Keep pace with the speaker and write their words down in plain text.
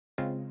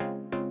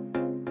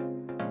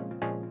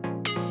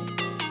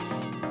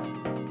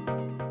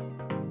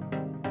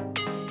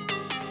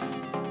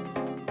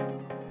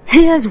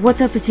Hey guys,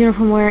 what's up? It's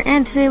UniformWarrior,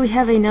 and today we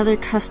have another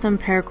custom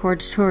paracord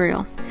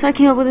tutorial. So I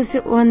came up with this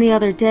one the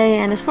other day,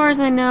 and as far as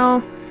I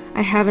know,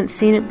 I haven't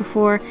seen it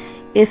before.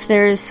 If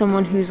there is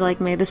someone who's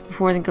made this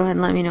before, then go ahead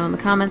and let me know in the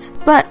comments.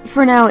 But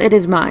for now, it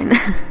is mine.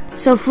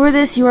 So for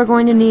this, you are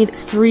going to need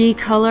 3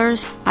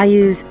 colors. I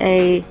use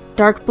a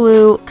dark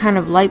blue, kind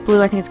of light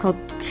blue, I think it's called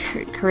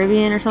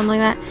Caribbean or something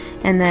like that,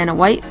 and then a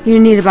white. You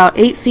need about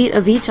 8 feet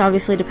of each,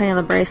 obviously depending on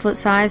the bracelet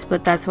size,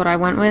 but that's what I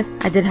went with.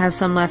 I did have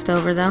some left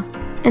over though.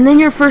 And then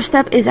your first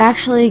step is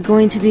actually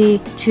going to be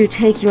to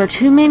take your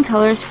 2 main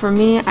colors. For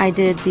me, I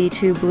did the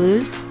 2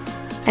 blues,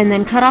 and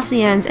then cut off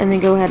the ends and then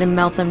go ahead and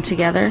melt them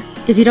together.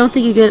 If you don't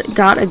think you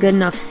got a good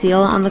enough seal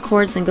on the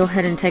cords, then go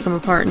ahead and take them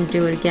apart and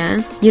do it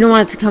again. You don't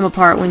want it to come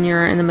apart when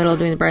you're in the middle of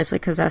doing the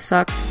bracelet, because that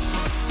sucks.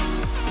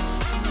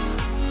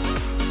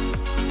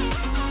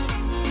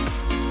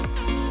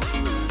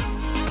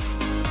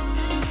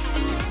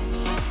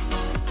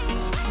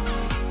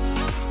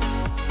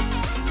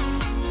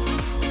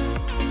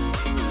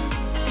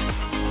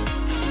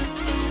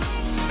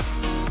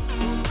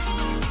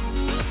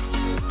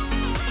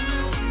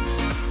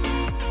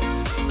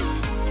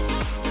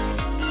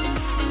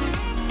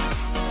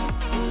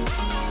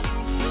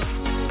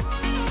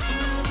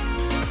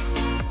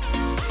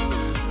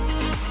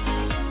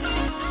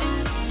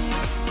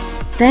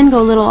 Then go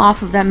a little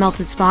off of that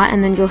melted spot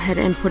and then go ahead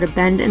and put a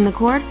bend in the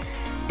cord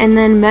and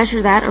then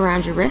measure that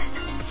around your wrist.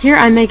 Here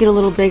I make it a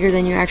little bigger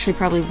than you actually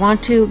probably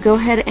want to. Go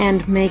ahead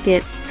and make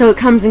it so it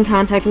comes in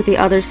contact with the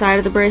other side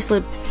of the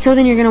bracelet. So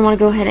then you're going to want to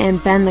go ahead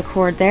and bend the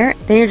cord there.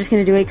 Then you're just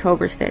going to do a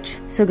Cobra stitch.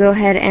 So go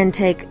ahead and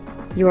take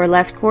your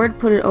left cord,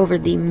 put it over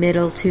the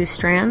middle 2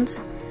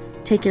 strands.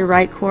 Take your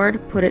right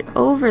cord, put it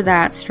over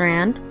that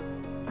strand,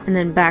 and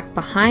then back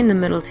behind the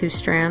middle 2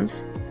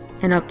 strands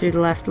and up through the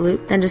left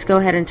loop. Then just go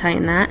ahead and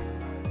tighten that.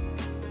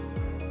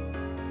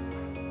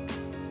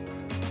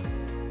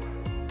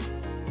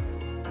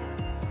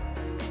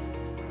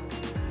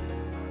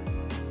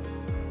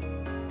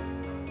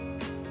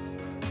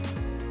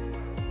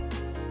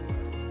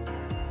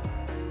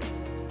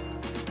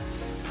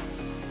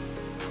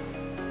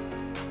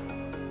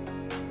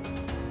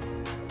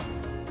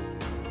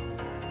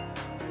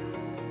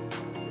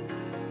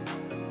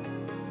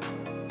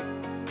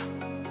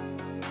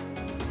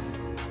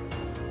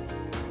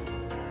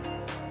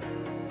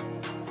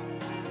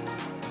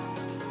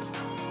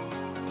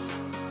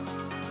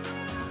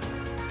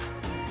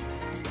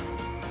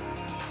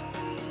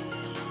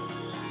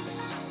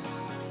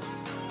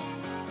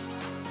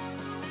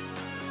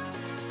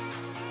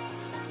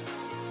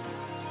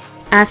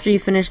 After you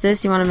finish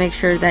this, you want to make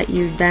sure that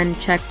you then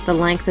check the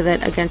length of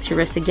it against your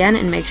wrist again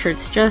and make sure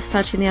it's just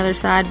touching the other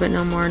side, but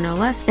no more, no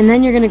less. And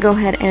then you're going to go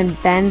ahead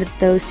and bend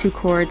those 2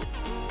 cords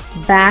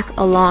back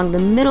along the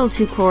middle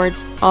 2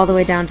 cords all the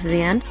way down to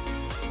the end.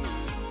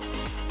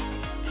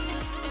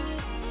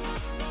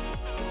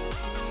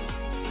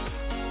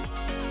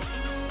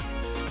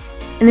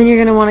 And then you're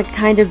going to want to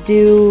kind of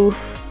do,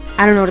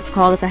 I don't know what it's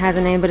called if it has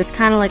a name, but it's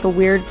kind of like a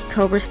weird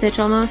Cobra stitch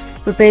almost.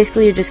 But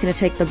basically you're just going to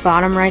take the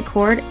bottom right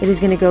cord, it is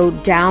going to go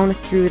down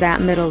through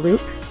that middle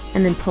loop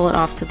and then pull it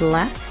off to the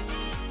left.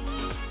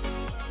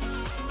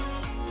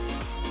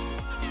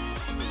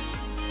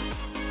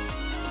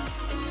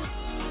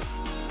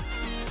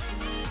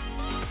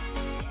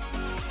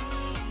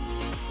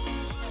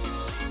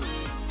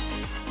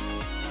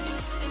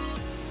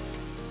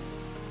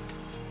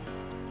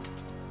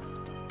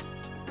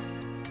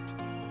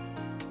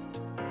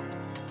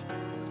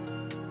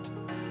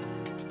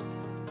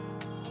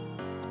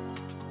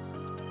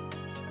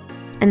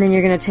 And then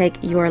you're going to take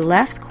your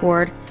left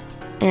cord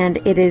and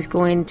it is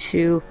going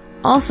to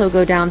also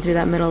go down through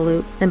that middle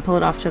loop, then pull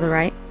it off to the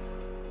right.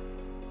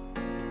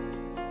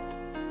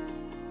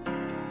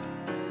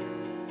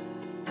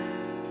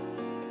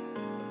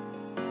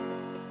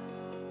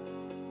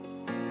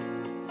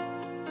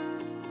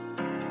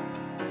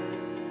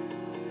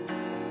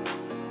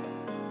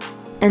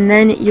 And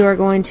then you're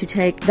going to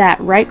take that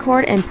right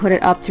cord and put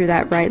it up through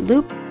that right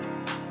loop.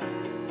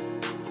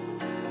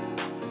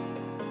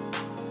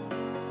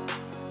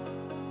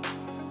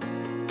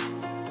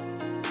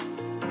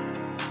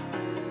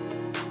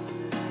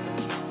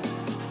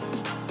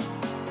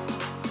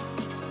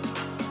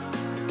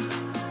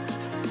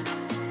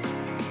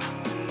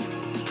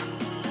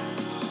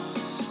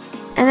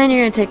 And then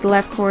you're going to take the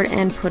left cord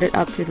and put it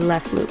up through the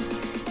left loop.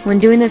 When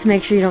doing this,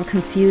 make sure you don't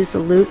confuse the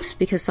loops,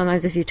 because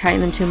sometimes if you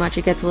tighten them too much,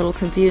 it gets a little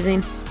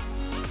confusing.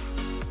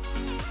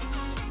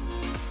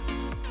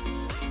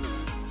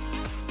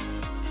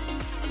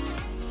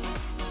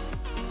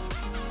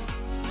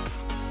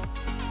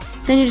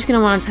 Then you're just going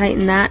to want to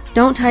tighten that.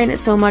 Don't tighten it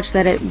so much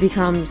that it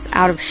becomes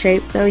out of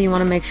shape though. You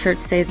want to make sure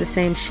it stays the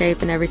same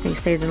shape and everything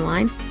stays in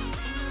line.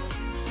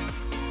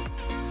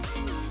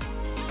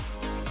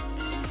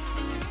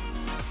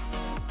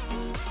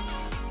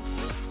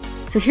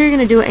 So here you're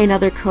going to do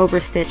another Cobra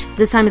stitch.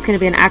 This time it's going to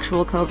be an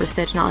actual Cobra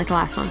stitch, not like the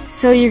last one.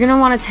 So you're going to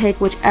want to take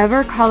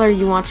whichever color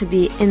you want to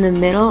be in the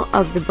middle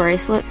of the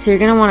bracelet. So you're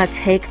going to want to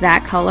take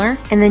that color,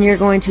 and then you're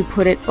going to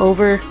put it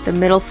over the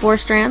middle 4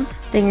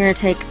 strands. Then you're going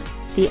to take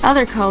the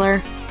other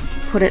color,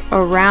 put it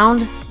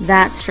around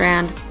that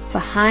strand,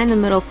 behind the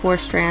middle 4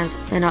 strands,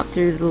 and up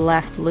through the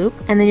left loop.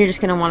 And then you're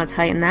just going to want to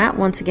tighten that.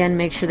 Once again,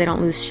 make sure they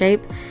don't lose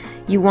shape.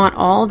 You want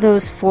all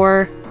those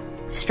 4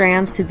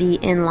 strands to be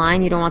in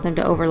line. You don't want them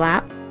to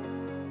overlap.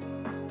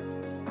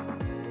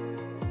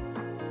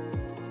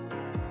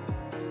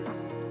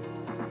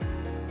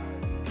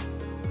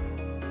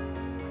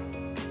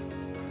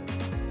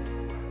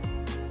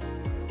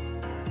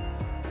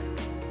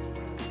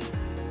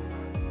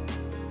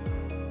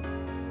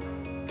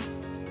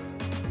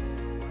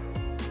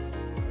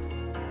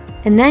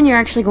 And then you're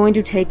actually going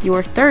to take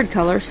your third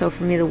color, so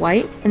for me the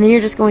white, and then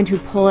you're just going to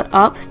pull it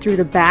up through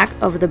the back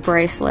of the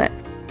bracelet.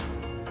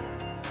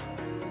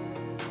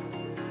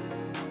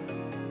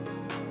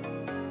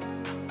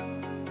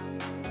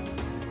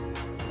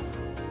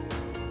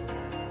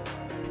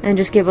 And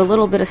just give a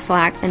little bit of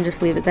slack and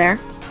just leave it there.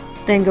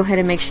 Then go ahead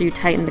and make sure you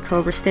tighten the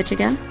Cobra stitch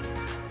again.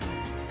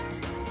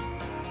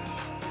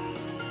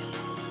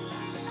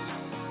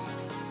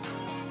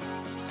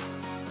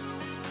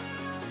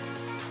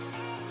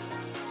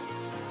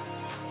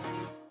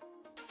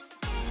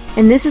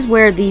 And this is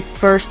where the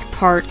first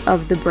part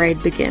of the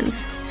braid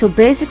begins. So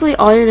basically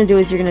all you're going to do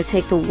is you're going to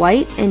take the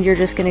white and you're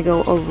just going to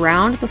go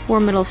around the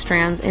 4 middle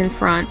strands in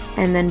front,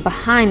 and then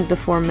behind the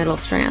 4 middle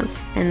strands,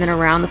 and then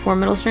around the 4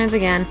 middle strands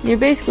again. You're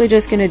basically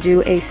just going to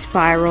do a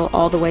spiral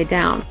all the way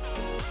down.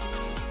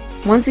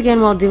 Once again,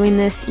 while doing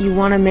this, you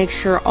want to make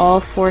sure all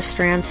 4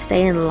 strands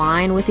stay in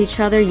line with each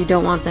other. You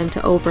don't want them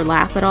to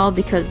overlap at all,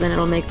 because then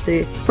it'll make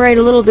the braid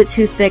a little bit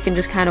too thick and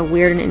just kind of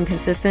weird and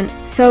inconsistent.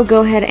 So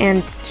go ahead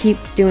and keep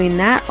doing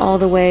that all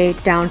the way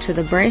down to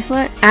the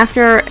bracelet.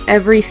 After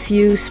every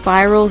few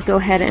spirals, go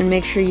ahead and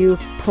make sure you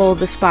pull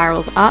the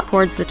spirals up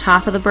towards the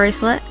top of the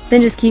bracelet.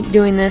 Then just keep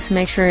doing this,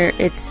 making sure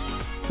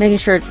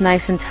it's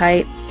nice and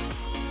tight.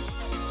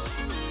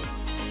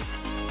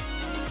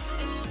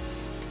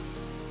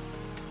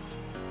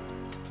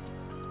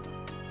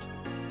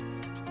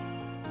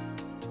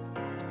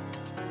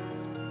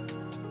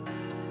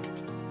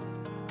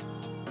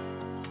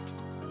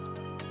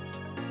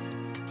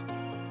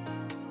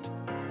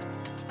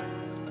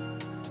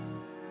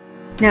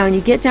 Now when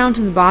you get down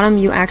to the bottom,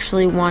 you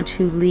actually want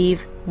to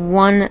leave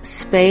 1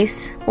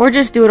 space, or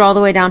just do it all the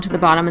way down to the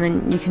bottom, and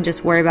then you can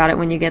just worry about it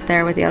when you get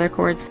there with the other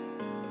cords.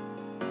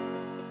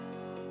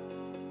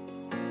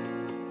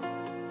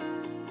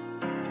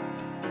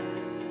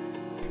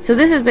 So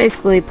this is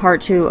basically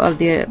part 2 of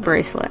the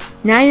bracelet.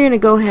 Now you're going to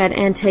go ahead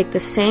and take the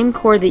same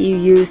cord that you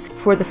used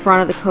for the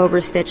front of the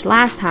Cobra stitch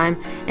last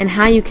time, and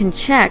how you can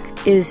check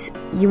is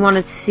you want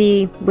to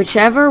see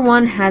whichever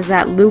one has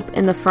that loop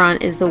in the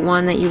front is the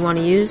one that you want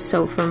to use.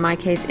 So for my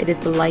case it is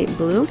the light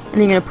blue, and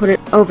then you're going to put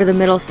it over the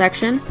middle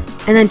section,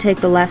 and then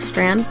take the left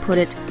strand, put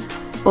it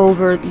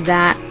over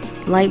that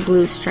light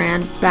blue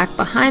strand, back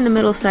behind the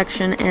middle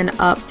section, and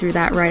up through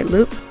that right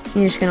loop. And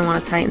you're just going to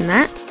want to tighten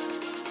that.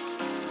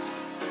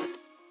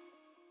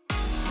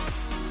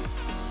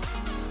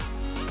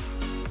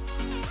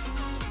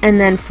 And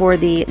then for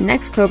the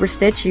next Cobra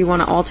stitch, you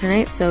want to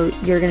alternate, so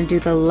you're going to do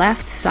the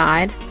left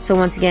side. So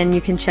once again, you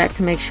can check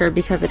to make sure,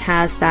 because it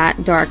has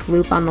that dark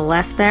loop on the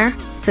left there.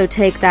 So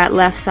take that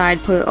left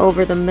side, put it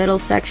over the middle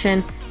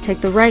section,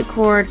 take the right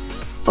cord,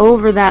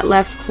 over that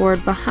left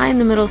cord, behind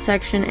the middle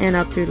section, and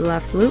up through the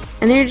left loop.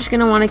 And then you're just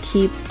going to want to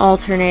keep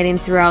alternating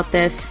throughout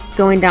this,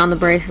 going down the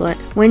bracelet.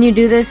 When you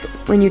do this,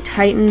 when you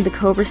tighten the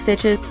Cobra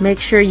stitches,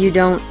 make sure you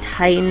don't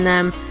tighten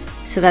them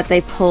so that they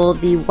pull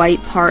the white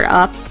part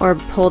up, or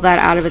pull that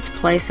out of its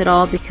place at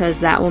all, because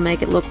that will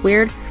make it look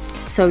weird.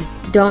 So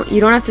you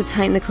don't have to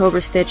tighten the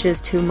Cobra stitches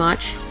too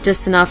much,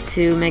 just enough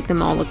to make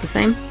them all look the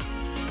same.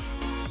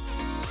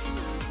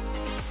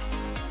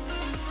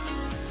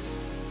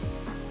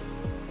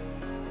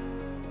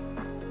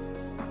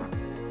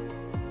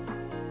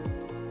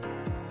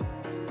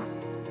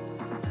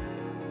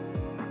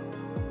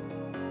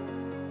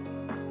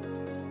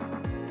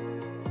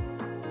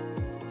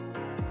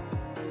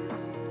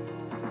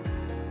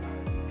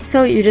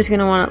 So you're just going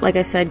to want to, like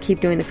I said, keep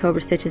doing the Cobra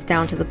stitches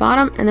down to the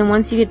bottom, and then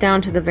once you get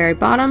down to the very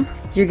bottom,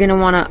 you're going to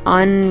want to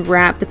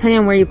unwrap, depending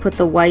on where you put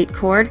the white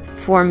cord.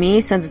 For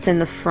me, since it's in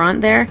the front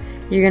there,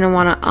 you're going to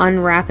want to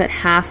unwrap it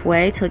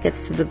halfway till it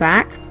gets to the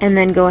back, and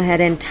then go ahead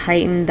and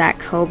tighten that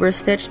Cobra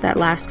stitch, that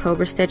last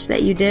Cobra stitch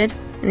that you did.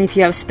 And if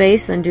you have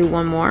space, then do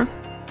 1 more.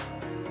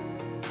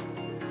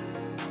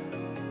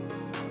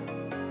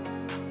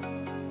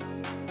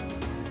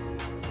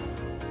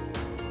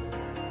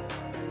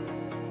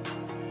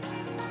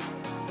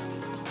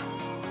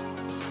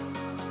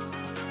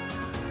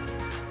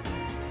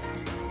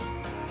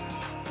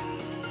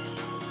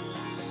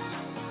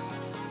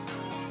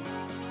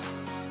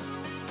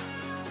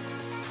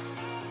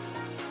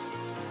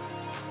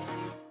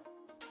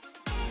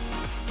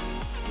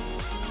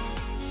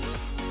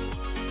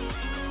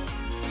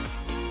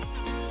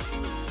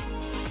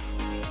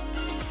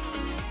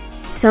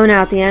 So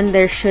now at the end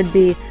there should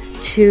be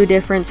two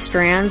different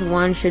strands.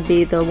 One should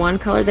be the one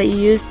color that you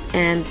used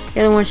and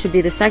the other one should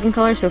be the second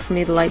color, so for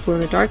me the light blue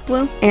and the dark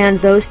blue. And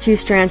those two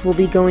strands will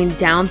be going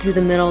down through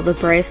the middle of the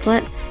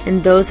bracelet,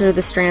 and those are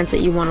the strands that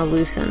you want to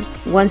loosen.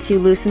 Once you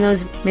loosen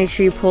those, make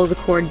sure you pull the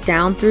cord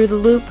down through the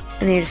loop,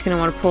 and then you're just going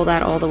to want to pull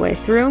that all the way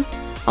through.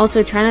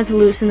 Also, try not to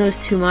loosen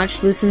those too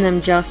much, loosen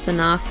them just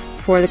enough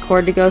for the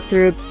cord to go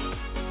through.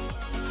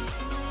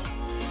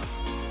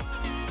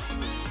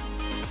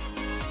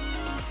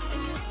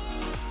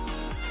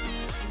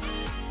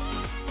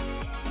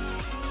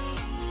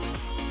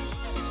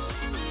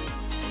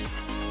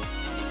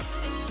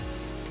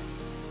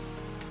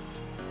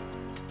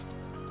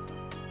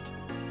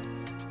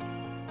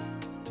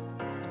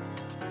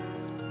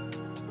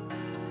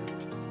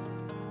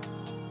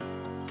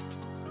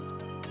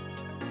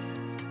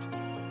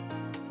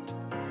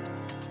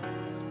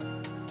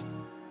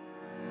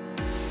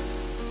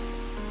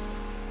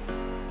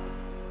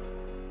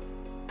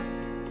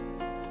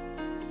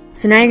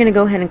 So now you're going to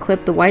go ahead and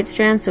clip the white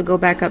strand, so go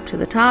back up to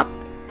the top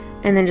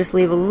and then just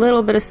leave a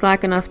little bit of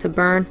slack enough to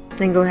burn,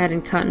 then go ahead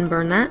and cut and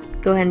burn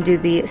that. Go ahead and do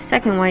the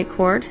second white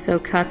cord, so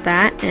cut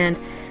that, and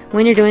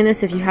when you're doing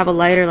this, if you have a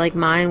lighter like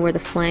mine where the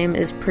flame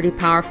is pretty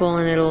powerful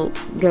and it'll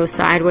go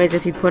sideways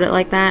if you put it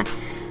like that,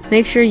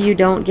 make sure you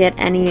don't get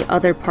any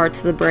other parts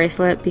of the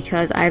bracelet,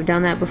 because I've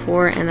done that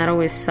before and that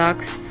always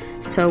sucks.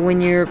 So when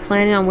you're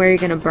planning on where you're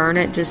going to burn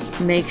it, just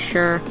make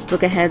sure,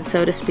 look ahead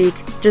so to speak,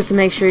 just to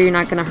make sure you're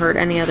not going to hurt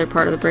any other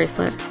part of the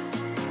bracelet.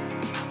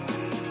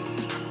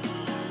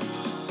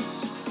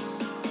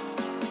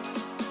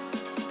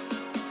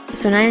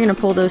 So now you're going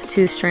to pull those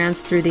two strands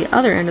through the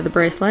other end of the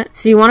bracelet.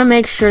 So you want to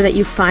make sure that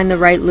you find the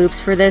right loops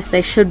for this.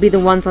 They should be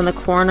the ones on the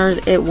corners,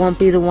 it won't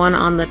be the one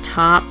on the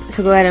top.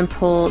 So go ahead and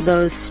pull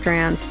those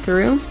strands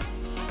through.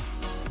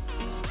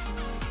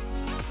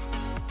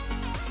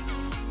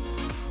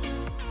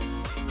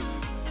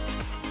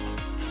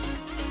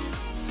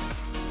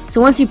 So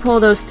once you pull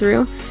those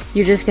through,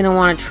 you're just going to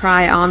want to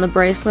try on the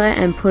bracelet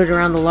and put it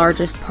around the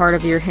largest part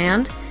of your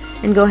hand,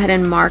 and go ahead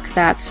and mark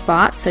that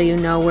spot so you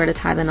know where to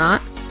tie the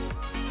knot.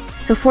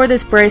 So for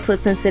this bracelet,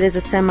 since it is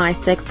a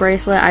semi-thick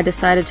bracelet, I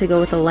decided to go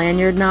with a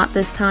lanyard knot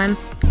this time,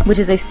 which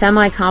is a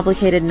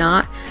semi-complicated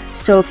knot.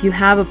 So if you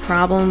have a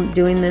problem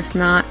doing this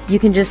knot, you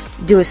can just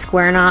do a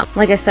square knot.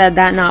 Like I said,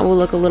 that knot will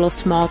look a little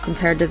small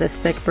compared to this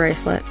thick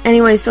bracelet.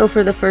 Anyway, so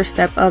for the first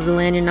step of the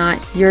lanyard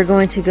knot, you're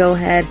going to go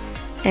ahead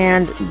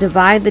and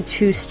divide the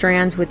two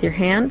strands with your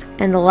hand,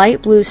 and the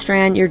light blue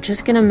strand, you're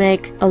just going to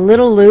make a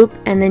little loop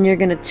and then you're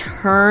going to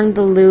turn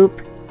the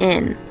loop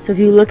in. So if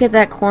you look at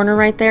that corner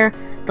right there,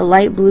 the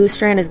light blue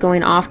strand is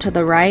going off to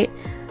the right.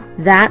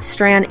 That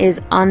strand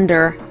is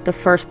under the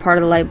first part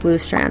of the light blue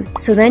strand.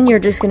 So then you're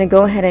just going to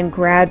go ahead and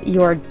grab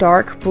your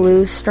dark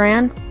blue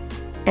strand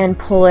and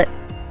pull it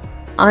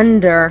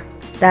under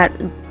that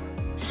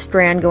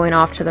strand going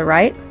off to the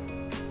right,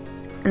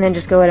 and then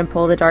just go ahead and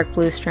pull the dark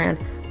blue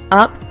strand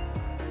up.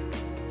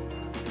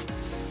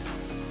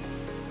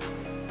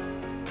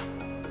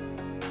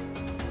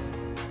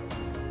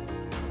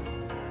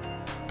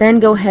 Then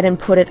go ahead and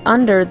put it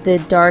under the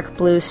dark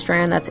blue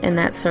strand that's in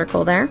that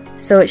circle there.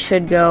 So it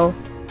should go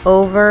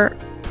over,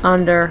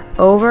 under,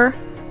 over,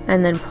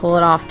 and then pull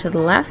it off to the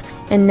left.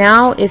 And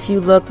now if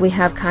you look, we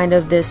have kind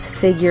of this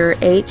figure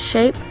 8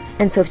 shape.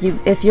 And so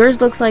if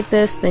yours looks like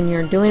this, then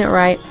you're doing it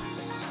right.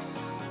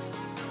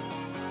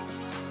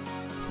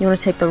 You want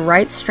to take the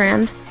right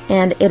strand,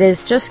 and it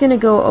is just going to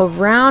go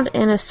around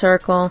in a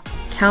circle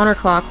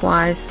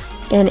counterclockwise,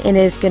 and it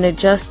is going to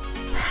just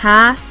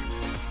pass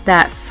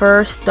that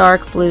first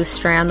dark blue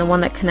strand, the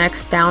one that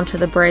connects down to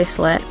the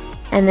bracelet,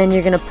 and then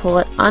you're going to pull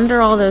it under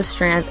all those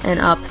strands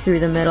and up through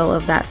the middle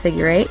of that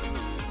figure 8.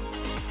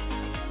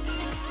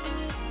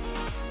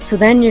 So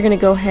then you're going to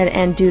go ahead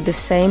and do the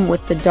same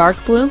with the dark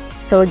blue.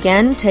 So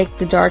again, take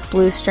the dark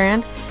blue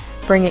strand,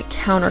 bring it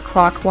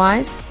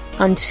counterclockwise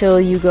until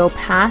you go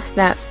past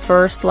that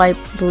first light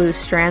blue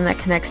strand that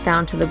connects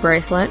down to the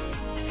bracelet.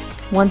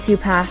 Once you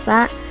pass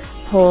that,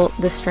 pull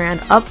the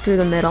strand up through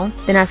the middle.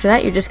 Then after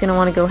that, you're just going to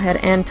want to go ahead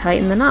and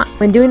tighten the knot.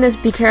 When doing this,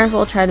 be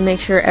careful, try to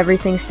make sure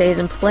everything stays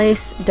in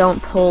place.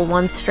 Don't pull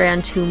one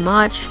strand too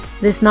much.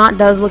 This knot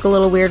does look a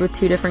little weird with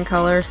two different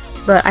colors,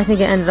 but I think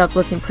it ended up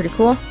looking pretty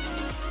cool.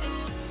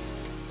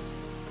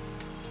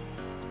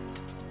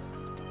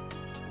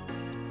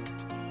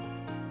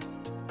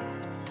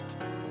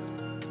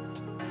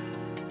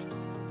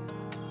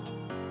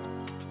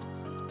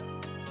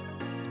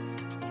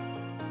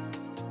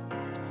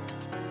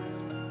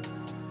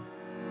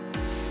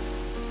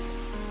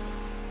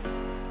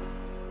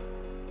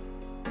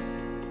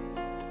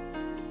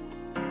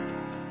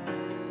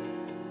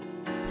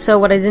 So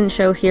what I didn't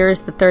show here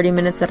is the 30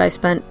 minutes that I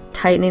spent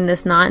tightening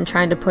this knot and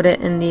trying to put it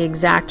in the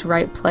exact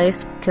right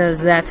place,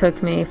 because that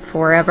took me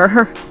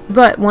forever.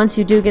 But once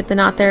you do get the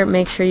knot there,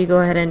 make sure you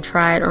go ahead and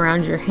try it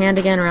around your hand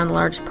again, around the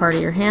largest part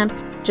of your hand,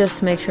 just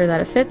to make sure that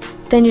it fits.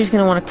 Then you're just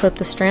going to want to clip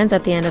the strands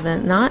at the end of the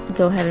knot,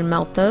 go ahead and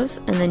melt those,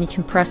 and then you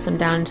can press them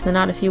down into the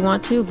knot if you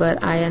want to,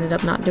 but I ended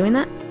up not doing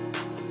that.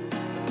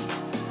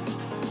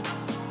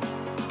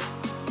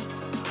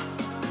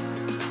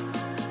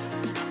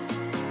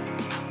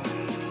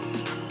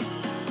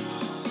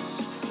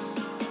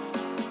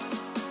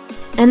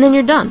 and then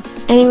you're done.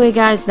 Anyway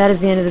guys, that is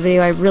the end of the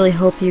video. I really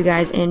hope you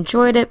guys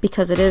enjoyed it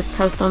because it is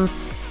custom.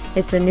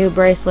 It's a new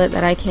bracelet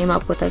that I came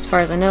up with as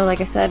far as I know,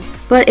 like I said.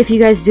 But if you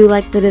guys do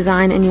like the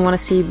design and you want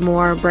to see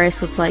more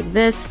bracelets like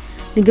this,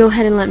 then go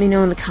ahead and let me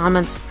know in the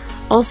comments.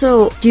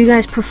 Also, do you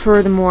guys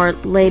prefer the more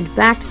laid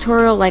back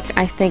tutorial like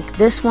I think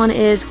this one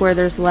is, where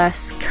there's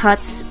less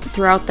cuts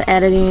throughout the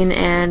editing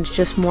and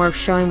just more of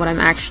showing what I'm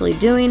actually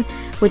doing,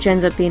 which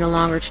ends up being a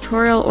longer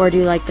tutorial, or do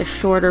you like the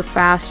shorter,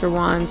 faster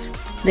ones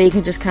that you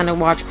can just kind of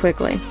watch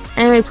quickly?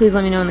 Anyway, please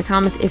let me know in the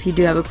comments if you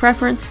do have a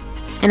preference,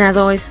 and as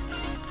always,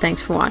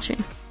 thanks for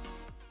watching.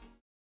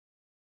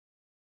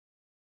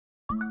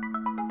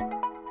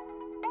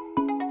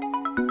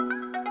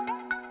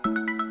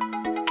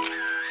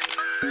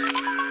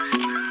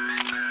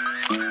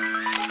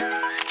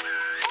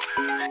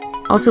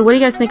 Also, what do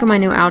you guys think of my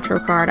new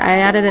outro card? I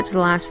added it to the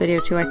last video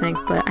too, I think,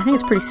 but I think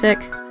it's pretty sick.